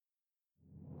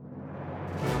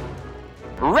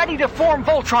ready to form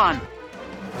Voltron.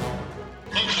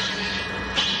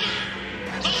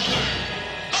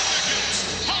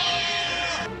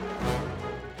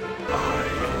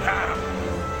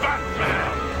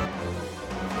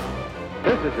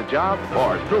 This is a job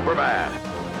for Superman.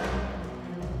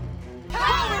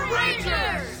 Power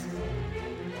Rangers!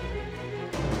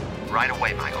 Right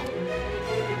away, Michael.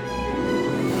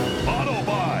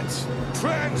 Autobots,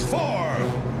 transform!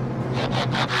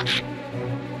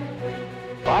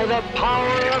 By the power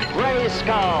of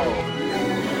Grayskull!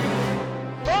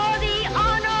 For the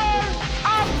honor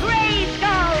of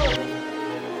Grayskull!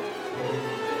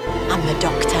 I'm the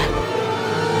Doctor.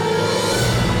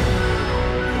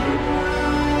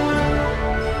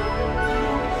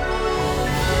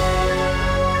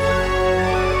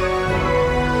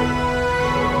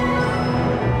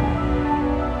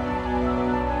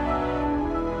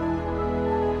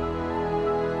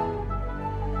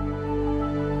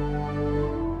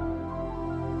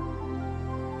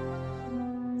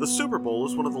 The Super Bowl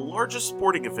is one of the largest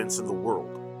sporting events in the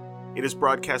world. It is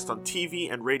broadcast on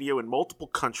TV and radio in multiple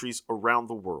countries around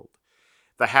the world.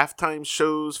 The halftime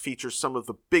shows feature some of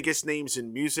the biggest names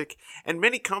in music, and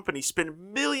many companies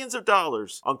spend millions of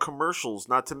dollars on commercials,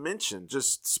 not to mention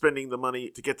just spending the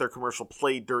money to get their commercial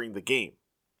played during the game.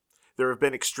 There have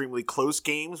been extremely close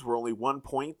games where only 1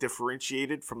 point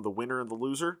differentiated from the winner and the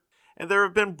loser, and there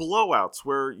have been blowouts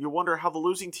where you wonder how the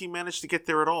losing team managed to get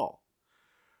there at all.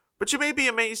 But you may be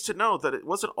amazed to know that it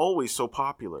wasn't always so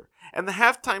popular, and the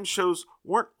halftime shows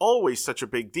weren't always such a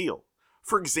big deal.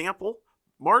 For example,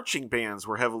 marching bands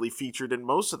were heavily featured in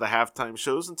most of the halftime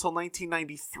shows until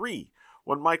 1993,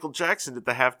 when Michael Jackson did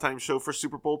the halftime show for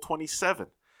Super Bowl 27.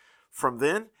 From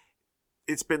then,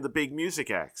 it's been the big music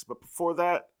acts, but before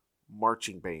that,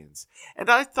 marching bands. And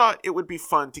I thought it would be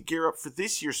fun to gear up for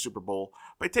this year's Super Bowl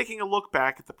by taking a look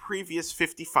back at the previous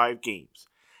 55 games,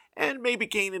 and maybe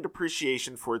gain an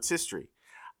appreciation for its history.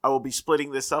 I will be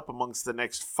splitting this up amongst the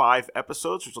next 5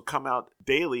 episodes, which will come out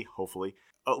daily, hopefully,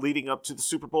 leading up to the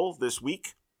Super Bowl this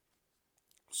week.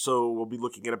 So we'll be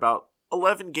looking at about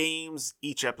 11 games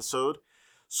each episode.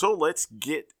 So let's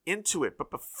get into it. But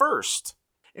first,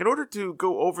 in order to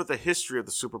go over the history of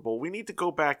the Super Bowl, we need to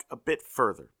go back a bit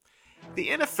further. The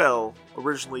NFL,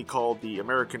 originally called the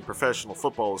American Professional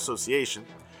Football Association,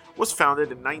 was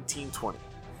founded in 1920.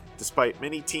 Despite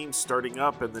many teams starting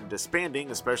up and then disbanding,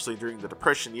 especially during the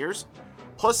Depression years,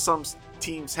 plus some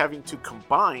teams having to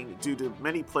combine due to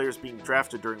many players being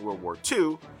drafted during World War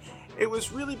II, it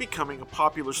was really becoming a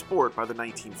popular sport by the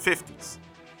 1950s.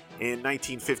 In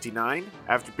 1959,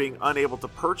 after being unable to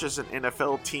purchase an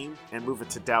NFL team and move it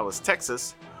to Dallas,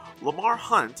 Texas, Lamar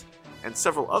Hunt and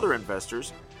several other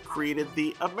investors created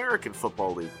the American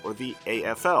Football League, or the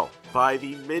AFL. By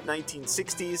the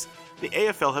mid-1960s, the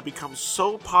AFL had become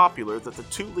so popular that the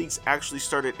two leagues actually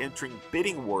started entering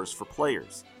bidding wars for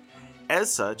players.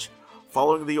 As such,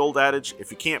 following the old adage,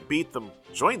 if you can't beat them,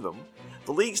 join them,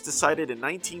 the leagues decided in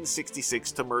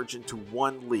 1966 to merge into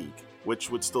one league,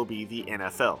 which would still be the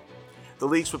NFL. The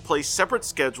leagues would play separate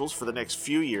schedules for the next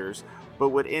few years, but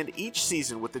would end each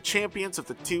season with the champions of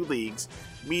the two leagues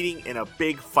meeting in a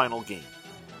big final game.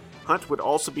 Hunt would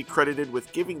also be credited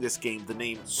with giving this game the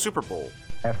name Super Bowl.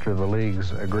 After the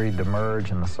leagues agreed to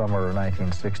merge in the summer of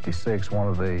 1966, one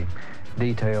of the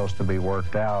details to be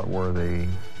worked out were the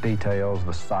details,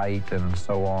 the site, and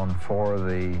so on for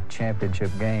the championship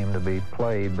game to be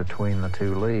played between the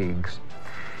two leagues.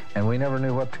 And we never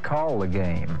knew what to call the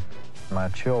game. My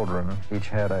children each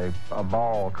had a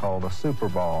ball called a Super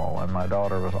Ball, and my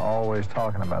daughter was always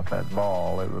talking about that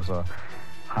ball. It was a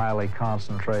highly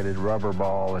concentrated rubber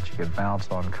ball that you could bounce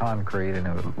on concrete, and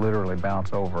it would literally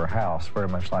bounce over a house, very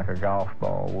much like a golf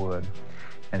ball would.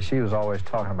 And she was always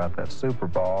talking about that Super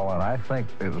Bowl, and I think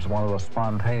it was one of those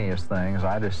spontaneous things.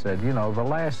 I just said, you know, the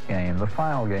last game, the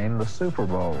final game, the Super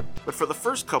Bowl. But for the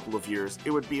first couple of years,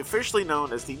 it would be officially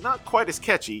known as the not quite as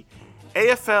catchy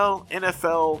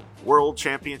AFL-NFL World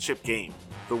Championship Game.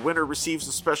 The winner receives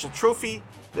a special trophy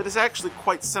that is actually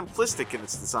quite simplistic in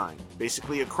its design,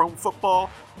 basically a chrome football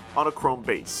on a chrome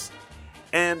base.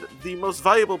 And the most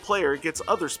valuable player gets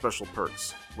other special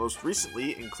perks, most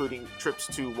recently including trips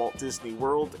to Walt Disney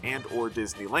World and or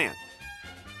Disneyland.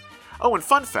 Oh, and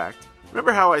fun fact,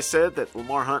 remember how I said that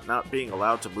Lamar Hunt not being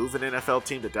allowed to move an NFL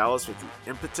team to Dallas was the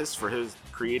impetus for his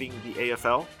creating the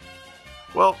AFL?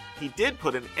 Well, he did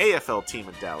put an AFL team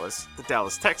in Dallas, the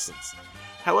Dallas Texans.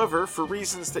 However, for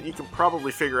reasons that you can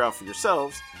probably figure out for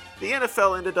yourselves, the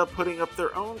NFL ended up putting up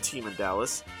their own team in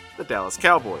Dallas, the Dallas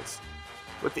Cowboys.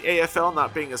 With the AFL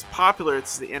not being as popular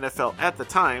as the NFL at the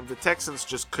time, the Texans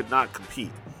just could not compete.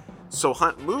 So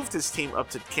Hunt moved his team up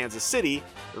to Kansas City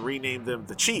and renamed them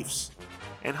the Chiefs.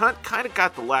 And Hunt kind of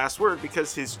got the last word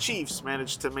because his Chiefs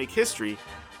managed to make history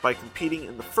by competing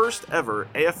in the first ever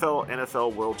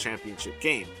AFL-NFL World Championship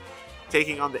game,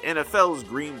 taking on the NFL's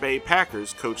Green Bay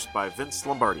Packers, coached by Vince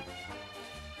Lombardi.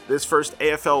 This first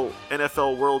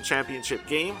AFL-NFL World Championship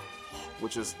game,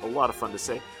 which is a lot of fun to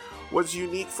say, was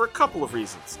unique for a couple of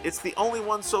reasons. It's the only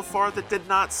one so far that did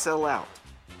not sell out.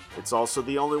 It's also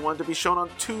the only one to be shown on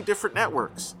two different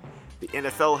networks. The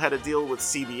NFL had a deal with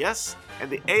CBS,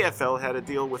 and the AFL had a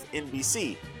deal with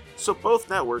NBC, so both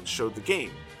networks showed the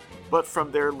game, but from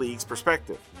their league's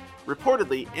perspective.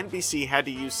 Reportedly, NBC had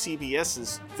to use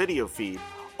CBS's video feed,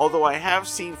 although I have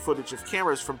seen footage of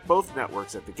cameras from both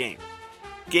networks at the game.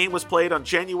 The game was played on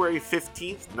January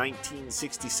 15,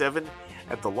 1967,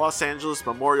 at the Los Angeles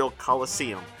Memorial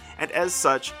Coliseum, and as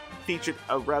such, featured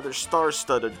a rather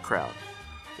star-studded crowd.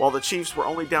 While the Chiefs were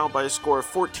only down by a score of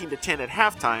 14-10 at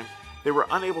halftime, they were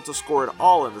unable to score at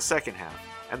all in the second half,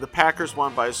 and the Packers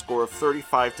won by a score of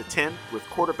 35-10, with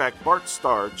quarterback Bart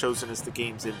Starr chosen as the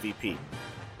game's MVP.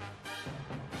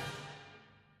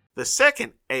 The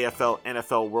second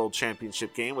AFL-NFL World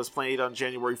Championship game was played on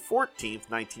January 14,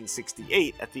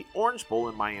 1968 at the Orange Bowl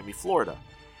in Miami, Florida.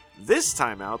 This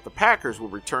time out, the Packers will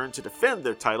return to defend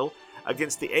their title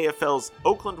against the AFL's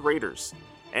Oakland Raiders,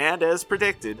 and as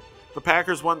predicted, the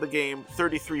Packers won the game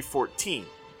 33-14.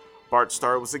 Bart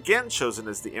Starr was again chosen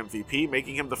as the MVP,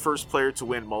 making him the first player to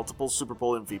win multiple Super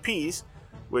Bowl MVPs,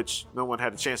 which no one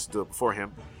had a chance to do it before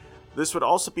him. This would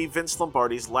also be Vince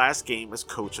Lombardi's last game as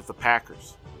coach of the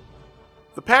Packers.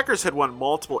 The Packers had won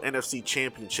multiple NFC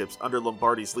championships under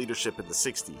Lombardi's leadership in the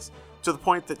 60s, to the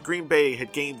point that Green Bay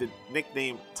had gained the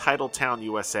nickname Titletown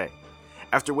USA.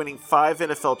 After winning 5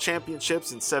 NFL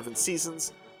championships in 7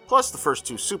 seasons, plus the first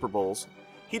 2 Super Bowls,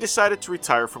 he decided to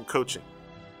retire from coaching.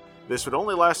 This would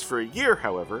only last for a year,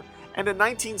 however, and in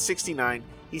 1969,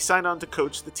 he signed on to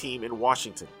coach the team in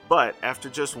Washington. But after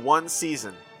just 1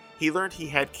 season, he learned he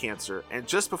had cancer, and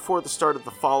just before the start of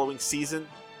the following season,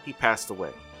 he passed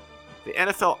away. The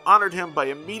NFL honored him by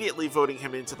immediately voting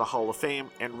him into the Hall of Fame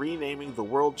and renaming the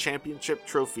World Championship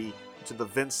Trophy to the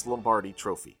Vince Lombardi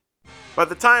Trophy. By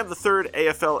the time the third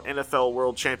AFL-NFL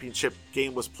World Championship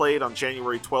game was played on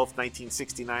January 12,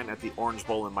 1969 at the Orange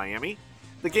Bowl in Miami,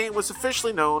 the game was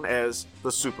officially known as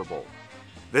the Super Bowl.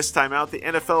 This time out, the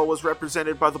NFL was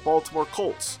represented by the Baltimore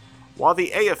Colts, while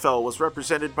the AFL was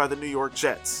represented by the New York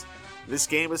Jets. This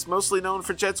game is mostly known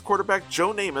for Jets quarterback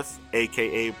Joe Namath,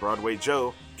 aka Broadway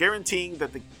Joe, guaranteeing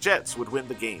that the Jets would win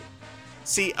the game.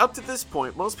 See, up to this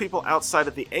point, most people outside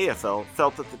of the AFL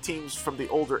felt that the teams from the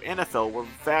older NFL were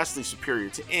vastly superior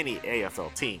to any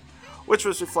AFL team, which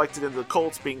was reflected in the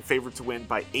Colts being favored to win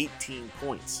by 18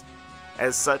 points.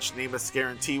 As such, Namath's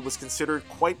guarantee was considered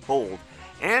quite bold,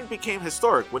 and became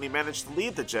historic when he managed to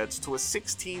lead the Jets to a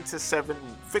 16-7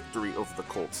 victory over the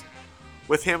Colts,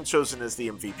 with him chosen as the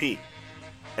MVP.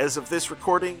 As of this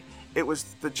recording, it was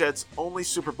the Jets' only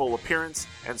Super Bowl appearance,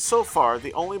 and so far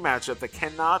the only matchup that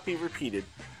cannot be repeated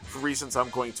for reasons I'm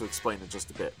going to explain in just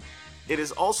a bit. It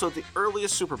is also the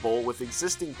earliest Super Bowl with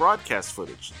existing broadcast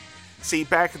footage. See,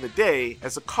 back in the day,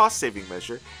 as a cost-saving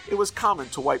measure, it was common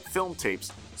to wipe film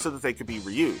tapes so that they could be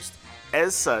reused.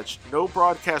 As such, no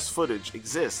broadcast footage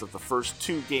exists of the first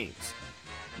 2 games.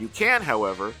 You can,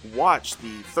 however, watch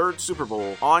the third Super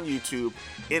Bowl on YouTube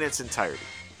in its entirety.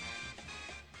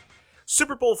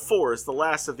 Super Bowl IV is the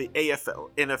last of the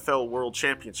AFL-NFL World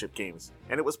Championship games,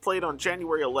 and it was played on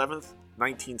January 11th,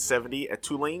 1970 at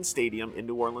Tulane Stadium in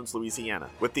New Orleans, Louisiana,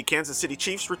 with the Kansas City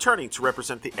Chiefs returning to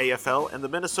represent the AFL and the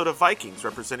Minnesota Vikings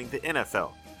representing the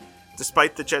NFL.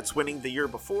 Despite the Jets winning the year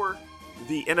before,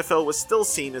 the NFL was still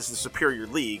seen as the superior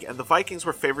league, and the Vikings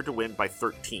were favored to win by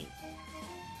 13.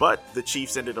 But the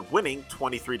Chiefs ended up winning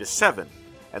 23-7,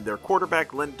 and their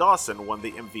quarterback Len Dawson won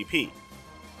the MVP.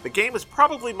 The game is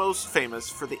probably most famous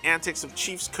for the antics of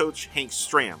Chiefs coach Hank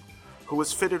Stram, who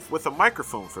was fitted with a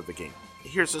microphone for the game.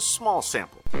 Here's a small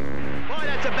sample. Boy,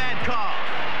 that's a bad call.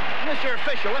 Mr.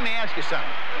 Official, let me ask you something.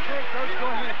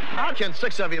 How can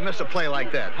 6 of you miss a play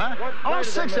like that, huh? All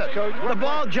 6 of them. The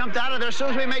ball jumped out of there as soon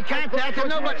as we made contact, and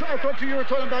nobody... I thought you were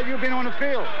talking about you being on the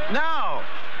field. No.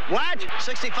 What?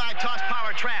 65 toss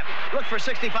power trap. Look for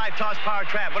 65 toss power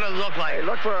trap. What does it look like? Hey,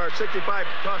 look for a 65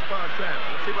 toss power trap.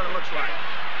 Let's see what it looks like.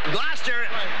 Gloucester,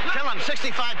 tell him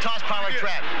 65 toss power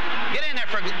trap. Get in there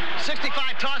for 65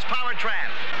 toss power trap.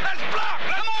 Let's block.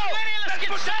 Come on, Lenny, let's get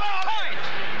 7 points.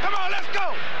 Come on, let's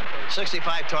go.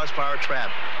 65 toss power trap.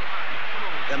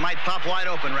 That might pop wide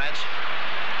open, Rats.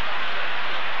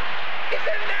 It's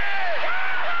in there!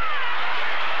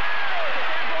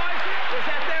 Is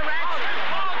that there, Rats?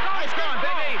 Nice going,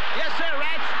 baby. Yes,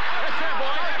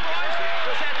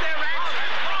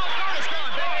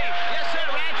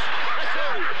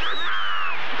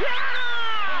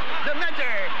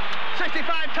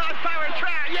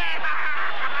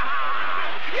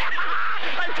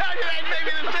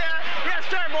 baby, the chair. Yes,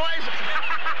 sir, boys.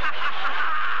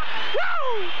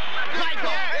 Woo!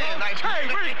 Michael. Hey, nice. Hey,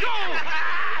 where'd it go?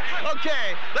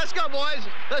 Okay, let's go, boys.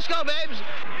 Let's go, babes.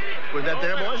 Was that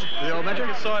there, boys? The elementary?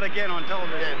 You saw it again on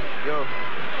television. Yo,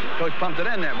 Coach pumped it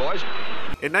in there, boys.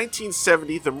 In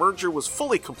 1970, the merger was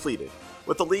fully completed,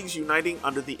 with the leagues uniting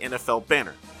under the NFL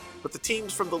banner, with the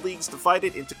teams from the leagues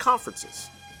divided into conferences.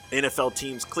 NFL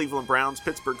teams Cleveland Browns,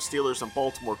 Pittsburgh Steelers, and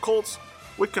Baltimore Colts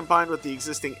would combine with the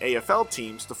existing AFL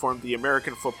teams to form the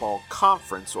American Football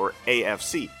Conference, or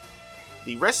AFC.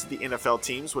 The rest of the NFL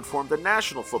teams would form the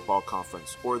National Football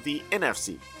Conference, or the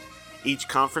NFC. Each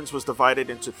conference was divided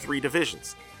into 3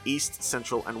 divisions, East,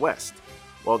 Central, and West.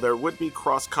 While there would be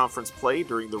cross-conference play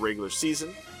during the regular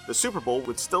season, the Super Bowl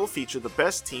would still feature the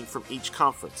best team from each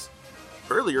conference.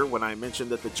 Earlier, when I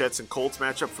mentioned that the Jets and Colts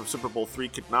matchup from Super Bowl III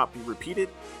could not be repeated,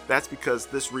 that's because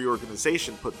this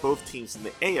reorganization put both teams in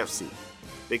the AFC.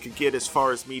 They could get as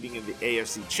far as meeting in the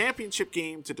AFC Championship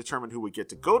game to determine who would get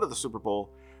to go to the Super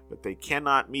Bowl, but they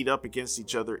cannot meet up against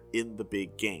each other in the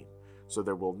big game. So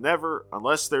there will never,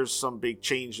 unless there's some big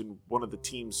change in one of the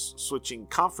teams switching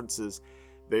conferences,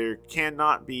 there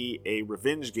cannot be a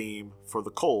revenge game for the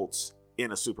Colts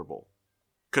in a Super Bowl.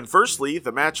 Conversely,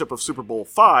 the matchup of Super Bowl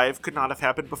V could not have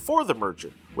happened before the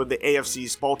merger, when the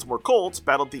AFC's Baltimore Colts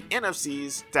battled the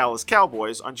NFC's Dallas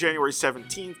Cowboys on January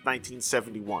 17,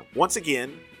 1971, once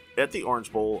again at the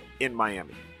Orange Bowl in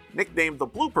Miami. Nicknamed the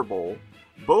Blooper Bowl,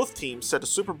 both teams set a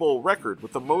Super Bowl record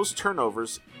with the most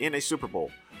turnovers in a Super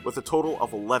Bowl, with a total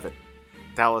of 11.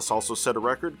 Dallas also set a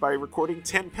record by recording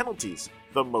 10 penalties,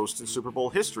 the most in Super Bowl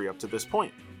history up to this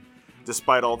point.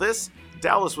 Despite all this,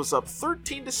 Dallas was up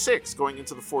 13-6 going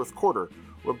into the fourth quarter,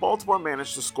 when Baltimore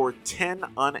managed to score 10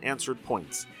 unanswered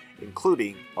points,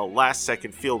 including a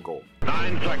last-second field goal.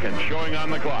 9 seconds showing on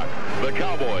the clock. The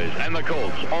Cowboys and the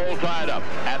Colts all tied up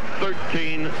at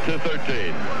 13-13.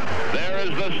 There is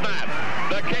the snap.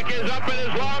 The kick is up and is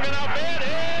long enough. It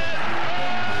is!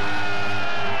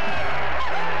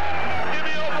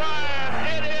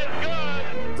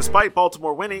 Despite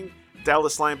Baltimore winning,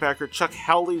 Dallas linebacker Chuck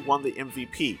Howley won the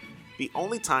MVP, the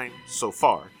only time, so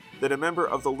far, that a member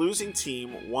of the losing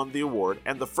team won the award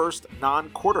and the first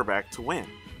non-quarterback to win.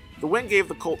 The win gave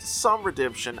the Colts some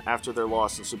redemption after their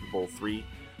loss in Super Bowl III,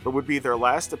 but would be their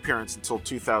last appearance until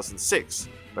 2006,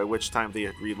 by which time they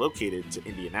had relocated to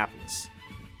Indianapolis.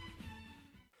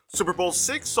 Super Bowl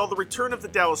VI saw the return of the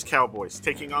Dallas Cowboys,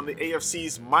 taking on the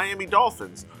AFC's Miami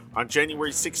Dolphins on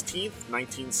January 16,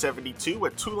 1972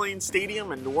 at Tulane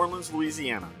Stadium in New Orleans,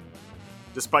 Louisiana.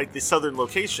 Despite the southern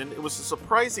location, it was a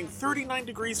surprising 39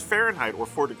 degrees Fahrenheit or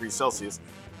 4 degrees Celsius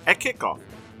at kickoff,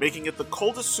 making it the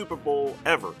coldest Super Bowl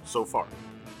ever so far.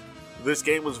 This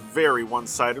game was very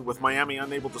one-sided, with Miami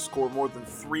unable to score more than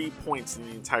 3 points in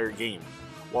the entire game,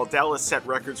 while Dallas set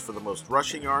records for the most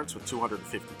rushing yards with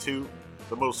 252,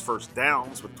 the most first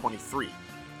downs with 23.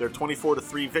 Their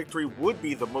 24-3 victory would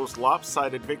be the most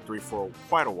lopsided victory for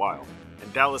quite a while,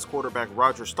 and Dallas quarterback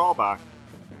Roger Staubach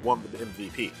won the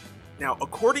MVP. Now,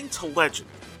 according to legend,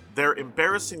 their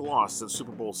embarrassing loss in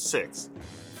Super Bowl VI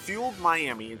fueled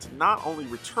Miami into not only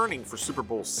returning for Super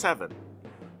Bowl VII,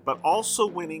 but also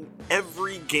winning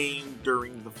every game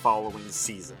during the following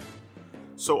season.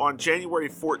 So on January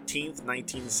 14,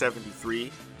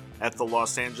 1973, at the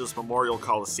Los Angeles Memorial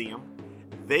Coliseum,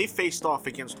 they faced off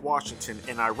against Washington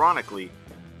in, ironically,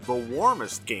 the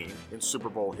warmest game in Super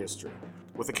Bowl history,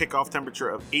 with a kickoff temperature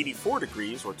of 84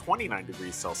 degrees or 29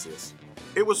 degrees Celsius.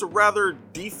 It was a rather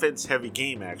defense-heavy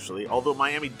game, actually, although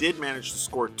Miami did manage to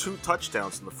score 2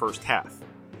 touchdowns in the first half.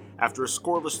 After a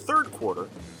scoreless third quarter,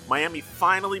 Miami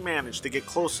finally managed to get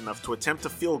close enough to attempt a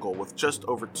field goal with just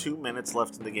over 2 minutes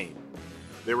left in the game.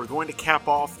 They were going to cap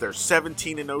off their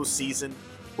 17-0 season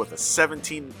with a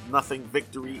 17-0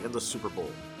 victory in the Super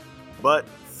Bowl. But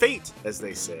fate, as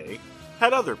they say,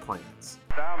 had other plans.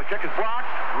 Down, the kick is blocked,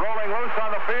 rolling loose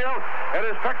on the field. It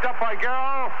is picked up by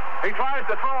Garrow. He tries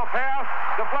to throw a pass,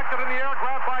 deflected in the air,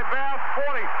 grabbed by Bass.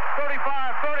 40,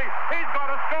 35, 30. He's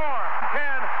going to score. 10,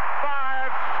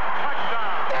 5,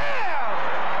 touchdown.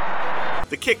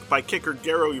 The kick by kicker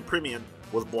Garo Yepremian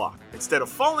was blocked. Instead of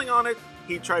falling on it,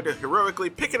 he tried to heroically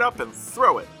pick it up and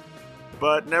throw it,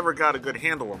 but never got a good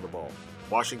handle on the ball.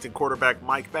 Washington quarterback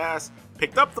Mike Bass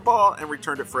picked up the ball and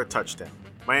returned it for a touchdown.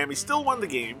 Miami still won the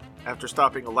game after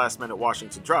stopping a last-minute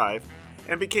Washington drive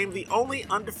and became the only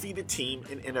undefeated team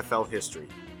in NFL history.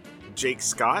 Jake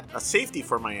Scott, a safety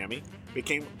for Miami,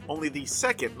 became only the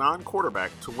second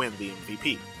non-quarterback to win the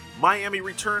MVP. Miami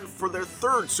returned for their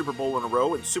third Super Bowl in a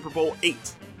row in Super Bowl VIII,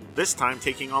 this time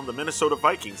taking on the Minnesota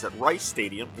Vikings at Rice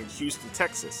Stadium in Houston,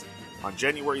 Texas, on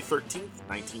January 13,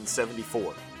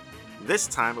 1974. This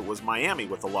time it was Miami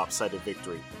with a lopsided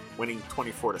victory, winning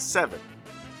 24-7.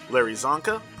 Larry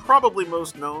Csonka, probably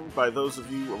most known by those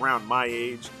of you around my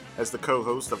age as the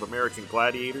co-host of American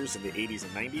Gladiators in the 80s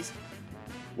and 90s,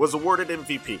 was awarded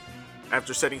MVP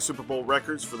after setting Super Bowl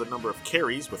records for the number of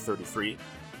carries with 33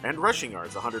 and rushing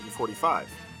yards 145.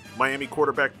 Miami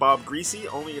quarterback Bob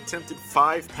Griese only attempted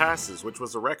 5 passes, which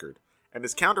was a record, and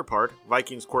his counterpart,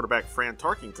 Vikings quarterback Fran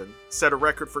Tarkenton, set a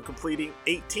record for completing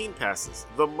 18 passes,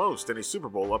 the most in a Super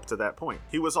Bowl up to that point.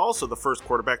 He was also the first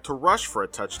quarterback to rush for a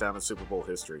touchdown in Super Bowl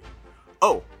history.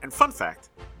 Oh, and fun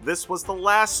fact, this was the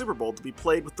last Super Bowl to be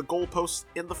played with the goalposts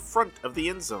in the front of the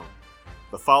end zone.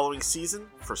 The following season,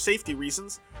 for safety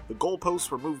reasons, the goalposts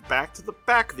were moved back to the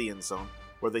back of the end zone,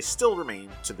 where they still remain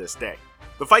to this day.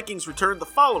 The Vikings returned the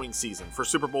following season for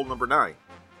Super Bowl number 9,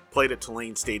 played at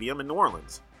Tulane Stadium in New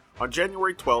Orleans, on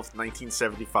January 12,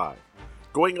 1975,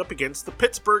 going up against the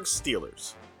Pittsburgh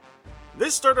Steelers.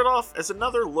 This started off as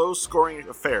another low-scoring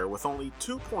affair with only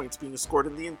 2 points being scored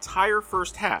in the entire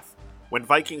first half, when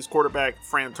Vikings quarterback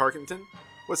Fran Tarkenton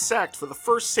was sacked for the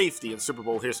first safety in Super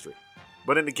Bowl history.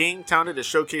 But in a game touted as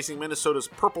showcasing Minnesota's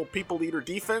Purple People Eater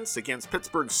defense against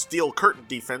Pittsburgh's Steel Curtain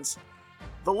defense,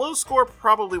 the low score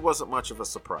probably wasn't much of a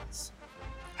surprise.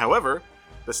 However,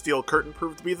 the Steel Curtain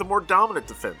proved to be the more dominant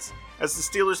defense, as the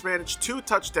Steelers managed 2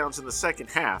 touchdowns in the second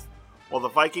half, while the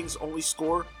Vikings' only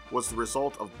score was the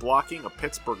result of blocking a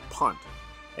Pittsburgh punt.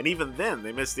 And even then,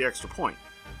 they missed the extra point.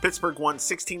 Pittsburgh won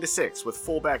 16-6, with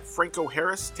fullback Franco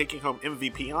Harris taking home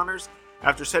MVP honors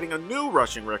after setting a new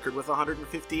rushing record with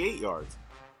 158 yards,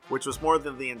 which was more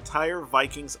than the entire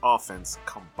Vikings offense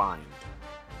combined.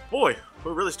 Boy,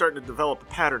 we're really starting to develop a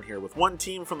pattern here, with one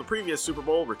team from the previous Super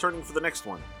Bowl returning for the next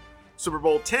one. Super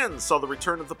Bowl X saw the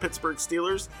return of the Pittsburgh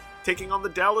Steelers taking on the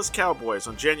Dallas Cowboys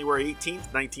on January 18,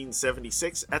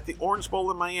 1976 at the Orange Bowl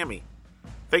in Miami.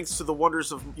 Thanks to the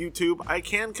wonders of YouTube, I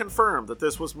can confirm that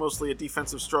this was mostly a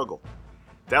defensive struggle.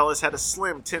 Dallas had a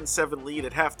slim 10-7 lead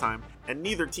at halftime, and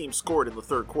neither team scored in the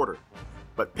third quarter.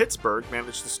 But Pittsburgh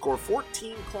managed to score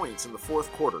 14 points in the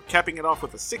fourth quarter, capping it off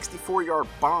with a 64-yard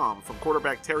bomb from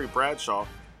quarterback Terry Bradshaw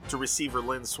to receiver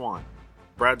Lynn Swann.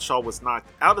 Bradshaw was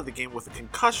knocked out of the game with a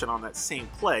concussion on that same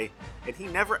play, and he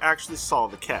never actually saw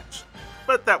the catch.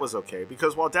 But that was okay,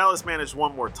 because while Dallas managed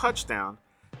one more touchdown,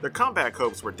 their comeback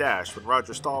hopes were dashed when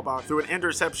Roger Staubach threw an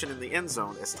interception in the end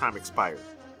zone as time expired.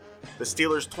 The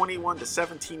Steelers'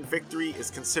 21-17 victory is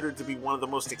considered to be one of the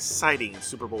most exciting in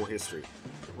Super Bowl history.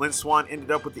 Lynn Swann ended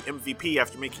up with the MVP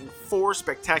after making 4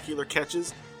 spectacular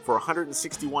catches for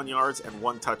 161 yards and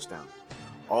 1 touchdown.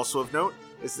 Also of note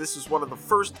is this was one of the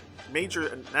first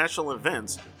major national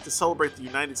events to celebrate the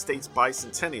United States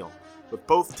bicentennial, with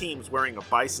both teams wearing a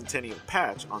bicentennial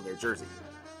patch on their jersey.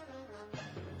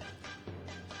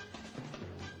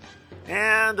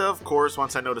 And of course,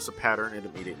 once I notice a pattern, it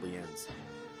immediately ends.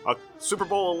 Super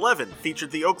Bowl 11 featured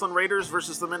the Oakland Raiders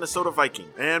versus the Minnesota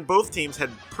Vikings, and both teams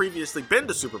had previously been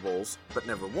to Super Bowls, but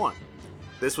never won.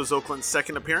 This was Oakland's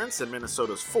second appearance and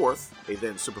Minnesota's fourth, a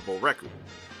then Super Bowl record.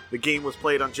 The game was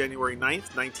played on January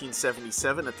 9th,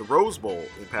 1977 at the Rose Bowl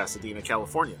in Pasadena,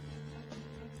 California.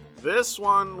 This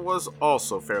one was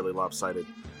also fairly lopsided,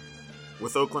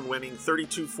 with Oakland winning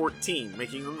 32-14,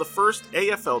 making them the first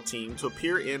AFL team to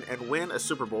appear in and win a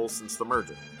Super Bowl since the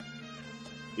merger.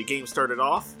 The game started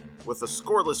off with a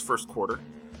scoreless first quarter,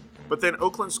 but then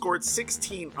Oakland scored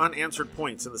 16 unanswered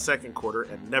points in the second quarter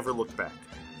and never looked back.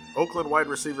 Oakland wide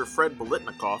receiver Fred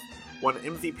Biletnikoff won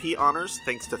MVP honors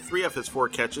thanks to 3 of his 4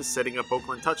 catches setting up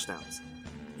Oakland touchdowns.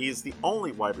 He is the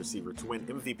only wide receiver to win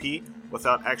MVP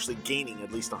without actually gaining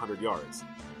at least 100 yards.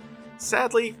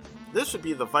 Sadly, this would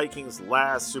be the Vikings'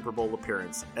 last Super Bowl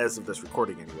appearance, as of this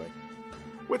recording anyway.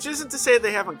 Which isn't to say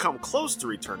they haven't come close to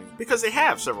returning, because they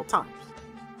have several times.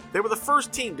 They were the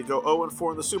first team to go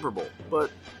 0-4 in the Super Bowl, but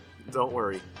don't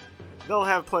worry, they'll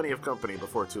have plenty of company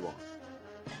before too long.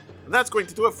 And that's going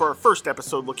to do it for our first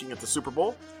episode looking at the Super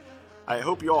Bowl. I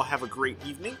hope you all have a great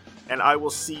evening, and I will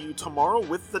see you tomorrow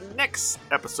with the next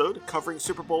episode covering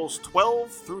Super Bowls 12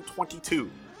 through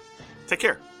 22. Take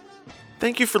care.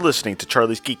 Thank you for listening to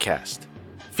Charlie's Geekcast.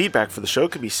 Feedback for the show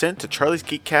can be sent to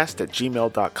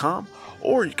charliesgeekcast@gmail.com,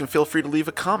 or you can feel free to leave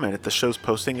a comment at the show's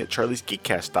posting at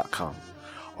charliesgeekcast.com.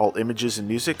 All images and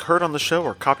music heard on the show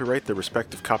are copyright their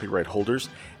respective copyright holders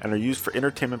and are used for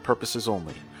entertainment purposes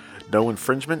only. No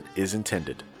infringement is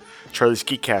intended. Charlie's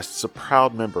Geekcast is a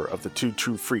proud member of the Two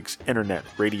True Freaks Internet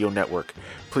Radio Network.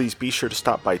 Please be sure to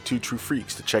stop by Two True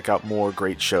Freaks to check out more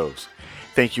great shows.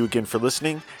 Thank you again for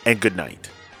listening, and good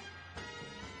night.